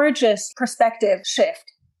gorgeous perspective shift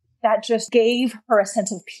that just gave her a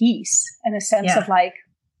sense of peace and a sense of like,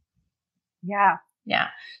 yeah. Yeah.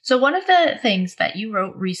 So one of the things that you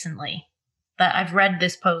wrote recently that I've read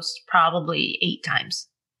this post probably 8 times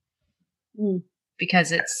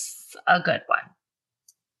because it's a good one.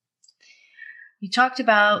 You talked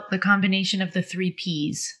about the combination of the 3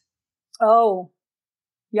 Ps. Oh,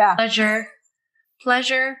 yeah. Pleasure,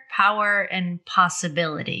 pleasure, power, and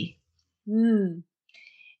possibility. Mm.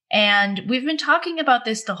 And we've been talking about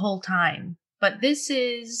this the whole time, but this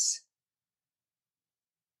is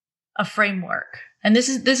a framework. And this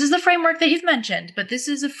is the framework that you've mentioned, but this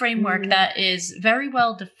is a framework that is very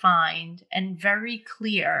well defined and very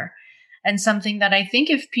clear, and something that I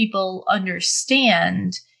think if people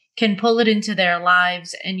understand, can pull it into their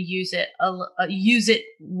lives and use it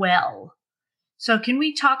well. So can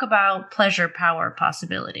we talk about pleasure, power,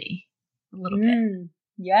 possibility a little bit?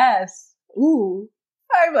 Yes. Ooh.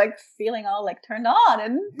 I'm like feeling all like turned on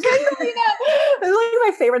and tingling out. This is like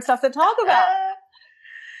my favorite stuff to talk about.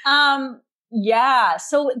 Yeah.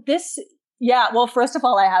 So well, first of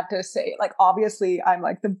all, I have to say, like, obviously I'm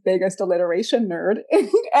like the biggest alliteration nerd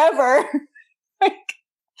ever. Like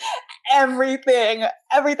everything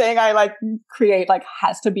I like create like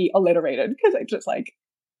has to be alliterated because I just like,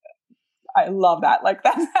 I love that. Like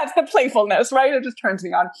that's the playfulness, right? It just turns me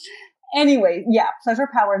on. Anyway, yeah, pleasure,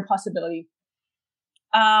 power, and possibility.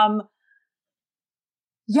 Yeah,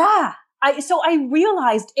 I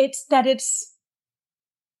realized it's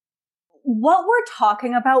what we're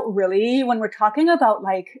talking about really when we're talking about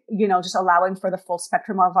like, you know, just allowing for the full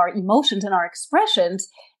spectrum of our emotions and our expressions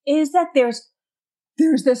is that there's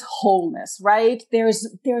this wholeness, right? There's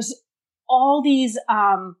all these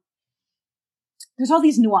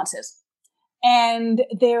nuances, and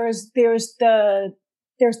there's the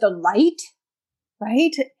light,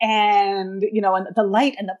 right? And, you know, and the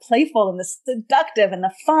light and the playful and the seductive and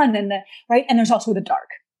the fun and the, right? And there's also the dark,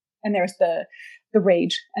 and there's the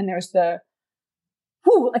rage, and there's the,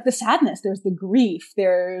 like the sadness, there's the grief,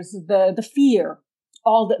 there's the fear,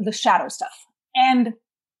 all the shadow stuff. And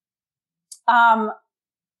I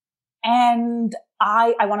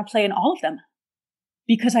want to play in all of them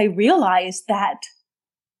because I realize that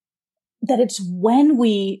it's when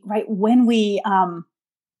we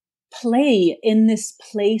play in this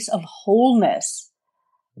place of wholeness,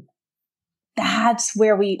 that's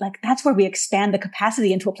where we expand the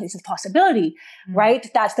capacity into a place of possibility, right?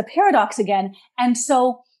 That's the paradox again. And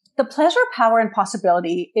so the pleasure, power, and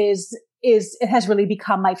possibility it has really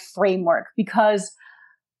become my framework because,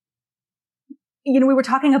 you know, we were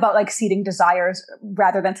talking about like seeding desires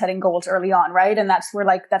rather than setting goals early on, right? And that's where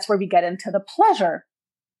we get into the pleasure.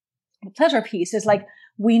 The pleasure piece is like,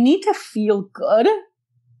 we need to feel good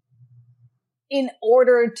in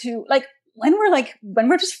order to like, when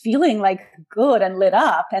we're just feeling like good and lit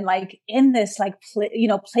up and like in this like,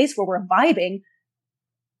 place where we're vibing,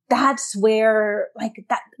 that's where like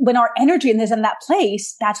that, when our energy is in that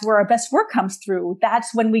place, that's where our best work comes through.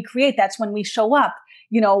 That's when we create, that's when we show up,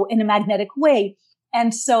 you know, in a magnetic way.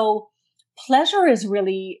 And so pleasure is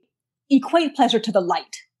really equate pleasure to the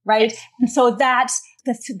light, right? And so that's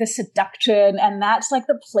the seduction, and that's like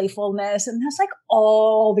the playfulness, and that's like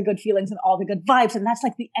all the good feelings and all the good vibes. And that's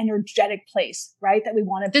like the energetic place, right? That we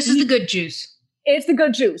want to be. This is the good juice. It's the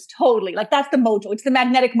good juice. Totally. Like that's the mojo. It's the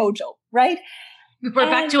magnetic mojo, right? We're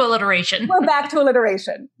back to alliteration. We're back to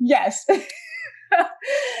alliteration. Yes.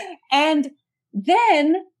 And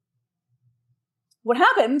then what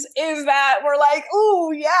happens is that we're like,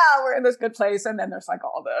 ooh, yeah, we're in this good place. And then there's like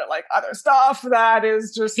all the like other stuff that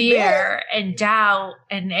is just fear and doubt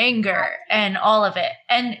and anger and all of it.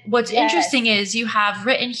 And what's interesting is you have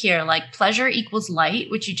written here, like pleasure equals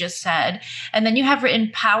light, which you just said. And then you have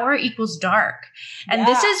written power equals dark. And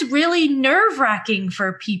this is really nerve-wracking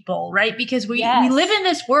for people, right? Because we live in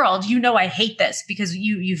this world, you know, I hate this because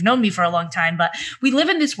you've known me for a long time, but we live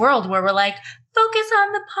in this world where we're like, focus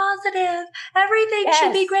on the positive. Everything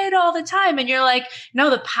should be great all the time. And you're like, no,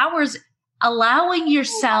 the power's allowing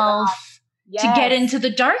yourself to get into the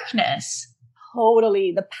darkness.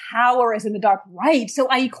 Totally. The power is in the dark. Right. So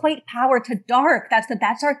I equate power to dark. That's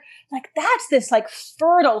this like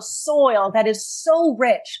fertile soil that is so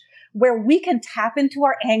rich where we can tap into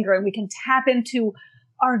our anger and we can tap into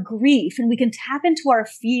our grief and we can tap into our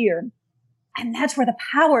fear. And that's where the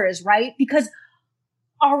power is, right? Because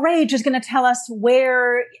our rage is going to tell us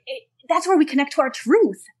that's where we connect to our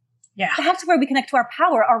truth. Yeah. That's where we connect to our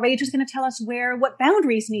power. Our rage is going to tell us what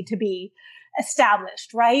boundaries need to be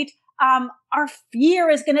established, right? Our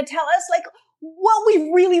fear is going to tell us like what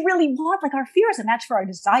we really, really want. Like our fear is a match for our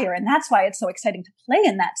desire. And that's why it's so exciting to play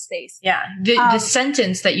in that space. Yeah. The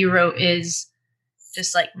sentence that you wrote is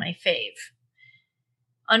just like my fave.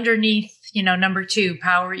 Underneath, number 2,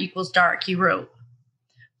 power equals dark, you wrote,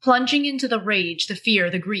 plunging into the rage, the fear,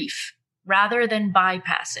 the grief, rather than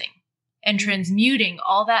bypassing and transmuting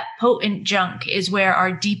all that potent junk is where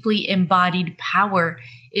our deeply embodied power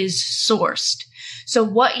is sourced. So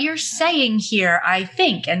what you're saying here, I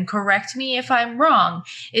think, and correct me if I'm wrong,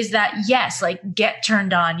 is that yes, like get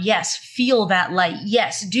turned on. Yes, feel that light.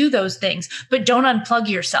 Yes, do those things, but don't unplug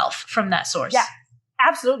yourself from that source. Yeah,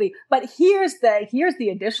 absolutely. But here's the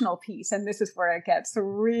additional piece, and this is where it gets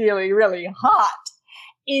really, really hot,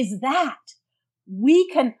 is that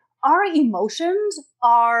our emotions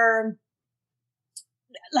are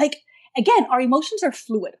like, again, our emotions are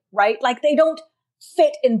fluid, right? Like they don't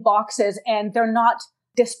fit in boxes and they're not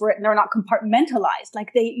disparate and they're not compartmentalized.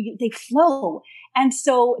 Like they flow. And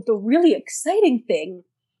so the really exciting thing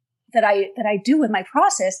that I do with my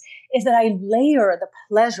process is that I layer the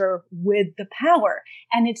pleasure with the power.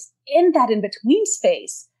 And it's in that in between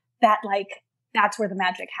space that that's where the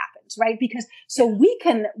magic happens, right? Because so we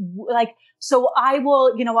can so I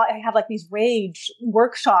will, I have like these rage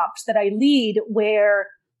workshops that I lead where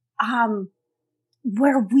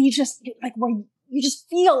we just where you just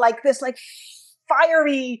feel like this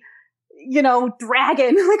fiery,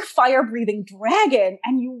 dragon, like fire breathing dragon.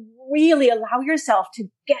 And you really allow yourself to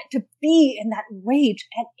get to be in that rage.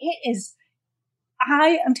 And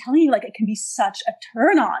I am telling you, it can be such a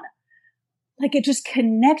turn on. Like it just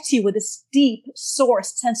connects you with this deep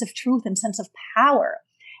source sense of truth and sense of power.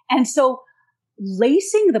 And so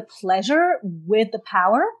lacing the pleasure with the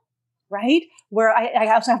power, right? Where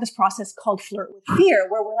I also have this process called flirt with fear,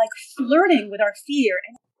 where we're flirting with our fear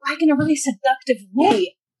and in a really seductive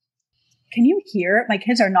way. Can you hear? My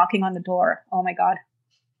kids are knocking on the door. Oh my God.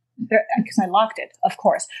 Because I locked it, of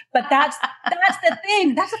course. But that's the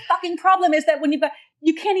thing. That's the fucking problem, is that when you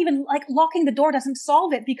can't even locking the door doesn't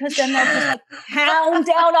solve it, because then they'll just pound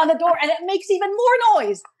down on the door and it makes even more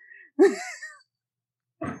noise.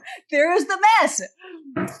 There's the mess.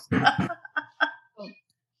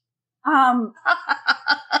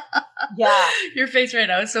 Yeah. Your face right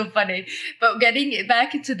now is so funny. But getting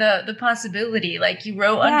back into the possibility, like you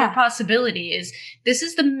wrote under possibility, this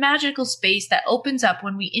is the magical space that opens up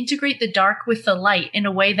when we integrate the dark with the light in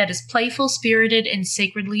a way that is playful, spirited, and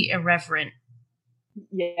sacredly irreverent.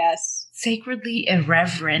 Yes. Sacredly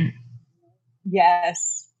irreverent.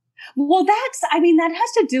 Yes. Well, that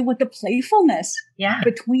has to do with the playfulness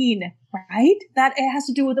between, right? That it has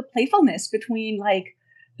to do with the playfulness between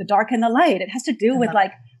the dark and the light. It has to do with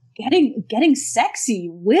getting sexy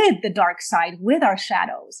with the dark side, with our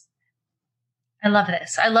shadows. I love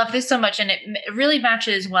this. I love this so much. And it really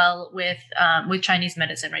matches well with Chinese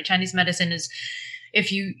medicine, right? Chinese medicine is,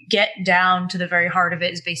 if you get down to the very heart of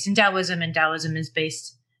it, is based in Taoism, and Taoism is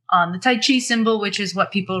based on the Tai Chi symbol, which is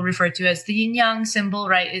what people refer to as the yin yang symbol,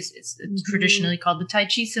 right? It's traditionally called the Tai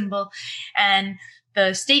Chi symbol. And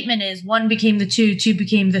the statement is 1 became the 2, 2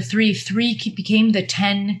 became the 3, 3 became the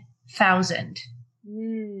 10,000.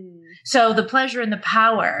 So the pleasure and the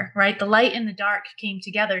power, right? The light and the dark came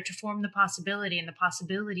together to form the possibility, and the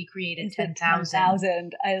possibility created 10,000.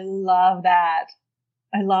 10,000. I love that.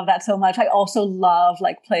 I love that so much. I also love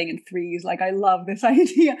playing in threes. I love this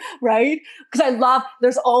idea, right? Because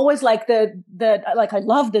there's always I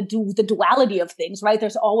love the duality of things, right?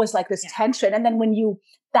 There's always this tension. And then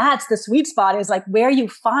that's the sweet spot, is where you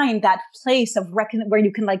find that place of where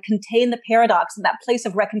you can contain the paradox, and that place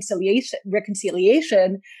of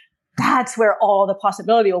reconciliation. That's where all the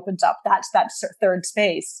possibility opens up. That's that third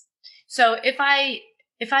space. So if I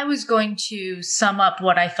was going to sum up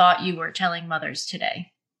what I thought you were telling mothers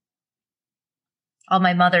today, all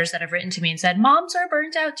my mothers that have written to me and said, moms are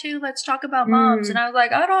burnt out too, let's talk about moms. And I was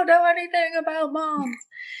like, I don't know anything about moms.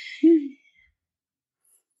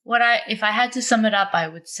 If I had to sum it up, I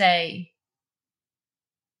would say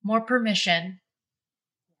more permission.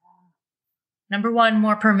 Number 1,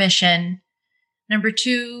 more permission. Number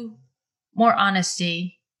 2, more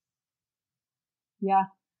honesty. Yeah.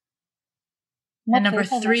 And number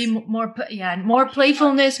 3, more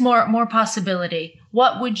playfulness, more possibility.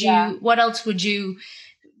 What else would you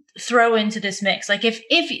throw into this mix? If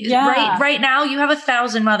right now you have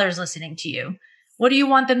 1,000 mothers listening to you, what do you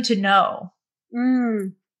want them to know?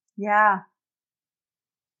 Yeah.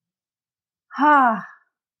 I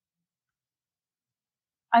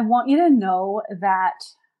want you to know that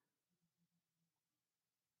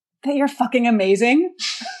you're fucking amazing.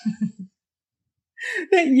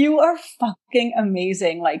 That you are fucking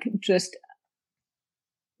amazing. Just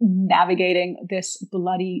navigating this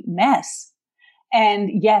bloody mess.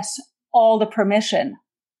 And yes, all the permission,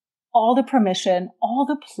 all the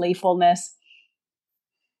playfulness,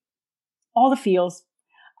 all the feels.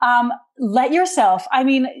 Let yourself,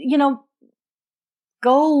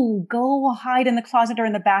 go hide in the closet or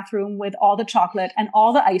in the bathroom with all the chocolate and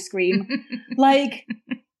all the ice cream.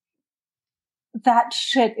 That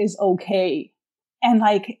shit is okay. And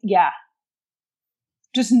like, yeah,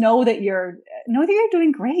 just know that you're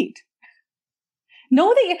doing great.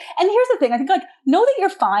 Know that and here's the thing, I think like, know that you're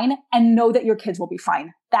fine and know that your kids will be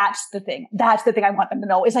fine. That's the thing. That's the thing I want them to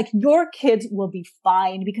know is like, your kids will be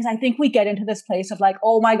fine, because I think we get into this place of like,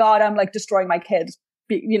 oh my God, I'm like destroying my kids.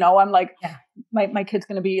 You know, I'm like, my kid's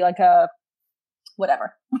going to be like a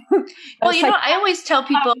whatever. Well, you know, I always tell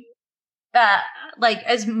people that like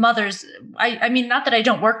as mothers, I mean, not that I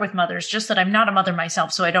don't work with mothers, just that I'm not a mother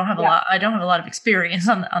myself. So I don't have a lot of experience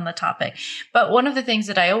on the topic. But one of the things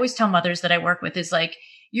that I always tell mothers that I work with is like,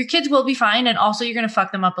 your kids will be fine. And also you're going to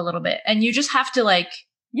fuck them up a little bit. And you just have to like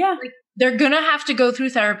they're going to have to go through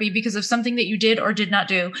therapy because of something that you did or did not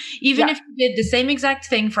do. Even if you did the same exact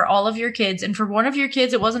thing for all of your kids, and for one of your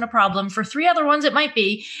kids, it wasn't a problem. For 3 other ones, it might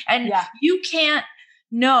be. And you can't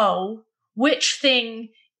know which thing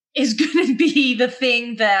is going to be the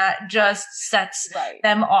thing that just sets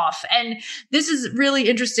them off. And this is really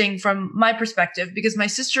interesting from my perspective, because my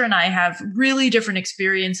sister and I have really different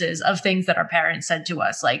experiences of things that our parents said to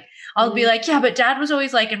us. Like, I'll be like, yeah, but dad was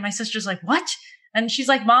always like, and my sister's like, what? And she's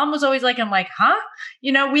like, mom was always like, I'm like, huh?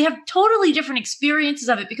 You know, we have totally different experiences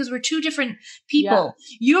of it because we're two different people.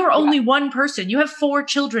 You're only one person. You have 4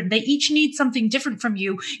 children. They each need something different from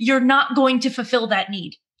you. You're not going to fulfill that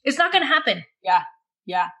need. It's not going to happen. Yeah.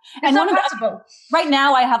 Yeah. And not possible. Right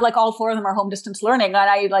now I have like all 4 of them are home distance learning. And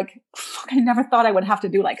I never thought I would have to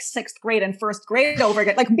do like 6th grade and 1st grade over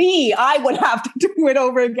again. Like I would have to do it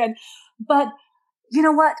over again. But you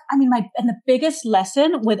know what? I mean, the biggest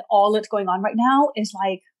lesson with all that's going on right now is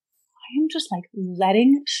like, I am just like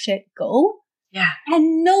letting shit go. Yeah.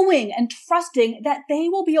 And knowing and trusting that they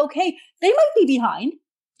will be okay. They might be behind.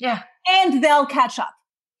 Yeah. And they'll catch up.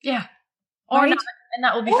 Yeah. Or not. And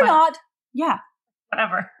that will be fine. Or not. Yeah.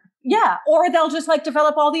 Whatever. Yeah. Or they'll just like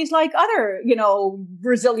develop all these like other, you know,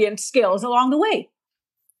 resilient skills along the way.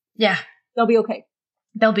 Yeah. They'll be okay.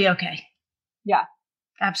 They'll be okay. Yeah.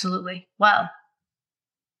 Absolutely. Well,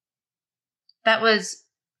 that was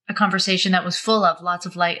a conversation that was full of lots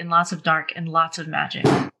of light and lots of dark and lots of magic.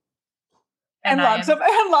 And lots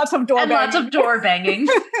of door banging. Lots of door banging.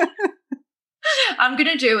 I'm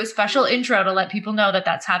going to do a special intro to let people know that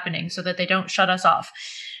that's happening so that they don't shut us off.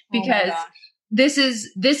 Because this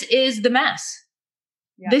is the mess.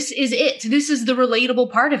 Yeah. This is it. This is the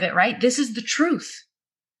relatable part of it, right? This is the truth.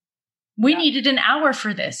 We needed an hour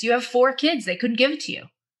for this. You have 4 kids. They couldn't give it to you.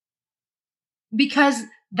 Because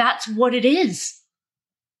that's what it is.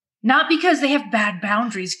 Not because they have bad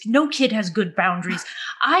boundaries. No kid has good boundaries.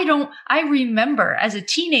 I remember as a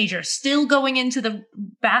teenager still going into the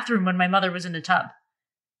bathroom when my mother was in the tub.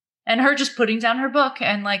 And her just putting down her book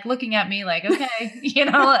and like looking at me like, okay, you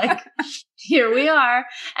know, like here we are.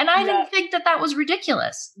 And I didn't think that was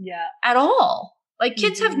ridiculous at all. Like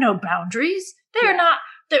kids have no boundaries. They're not,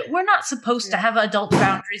 we're not supposed to have adult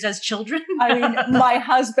boundaries as children. I mean, my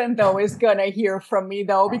husband though is going to hear from me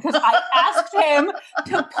though, because I asked him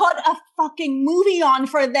to put a fucking movie on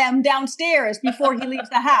for them downstairs before he leaves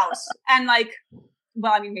the house. And like,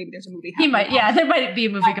 well, I mean, maybe there's a movie. He might, there might be a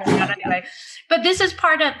movie going on anyway. But this is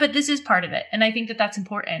part of it. And I think that that's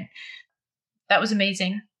important. That was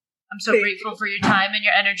amazing. I'm so grateful for your time and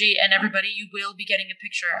your energy. And everybody, you will be getting a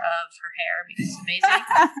picture of her hair because it's amazing.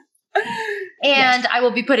 And I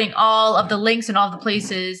will be putting all of the links and all the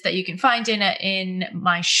places that you can find in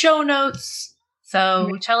my show notes.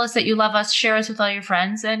 So tell us that you love us, share us with all your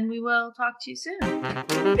friends, and we will talk to you soon.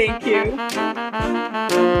 Thank you.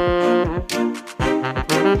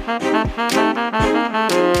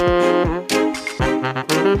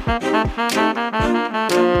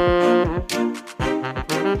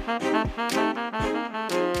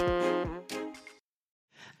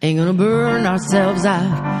 Ain't gonna burn ourselves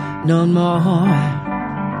out no more.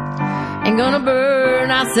 Ain't gonna burn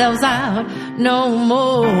ourselves out no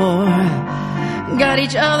more. Got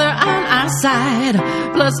each other on our side,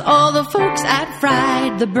 plus all the folks at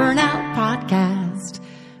Fried, the Burnout Podcast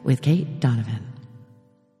with Kate Donovan.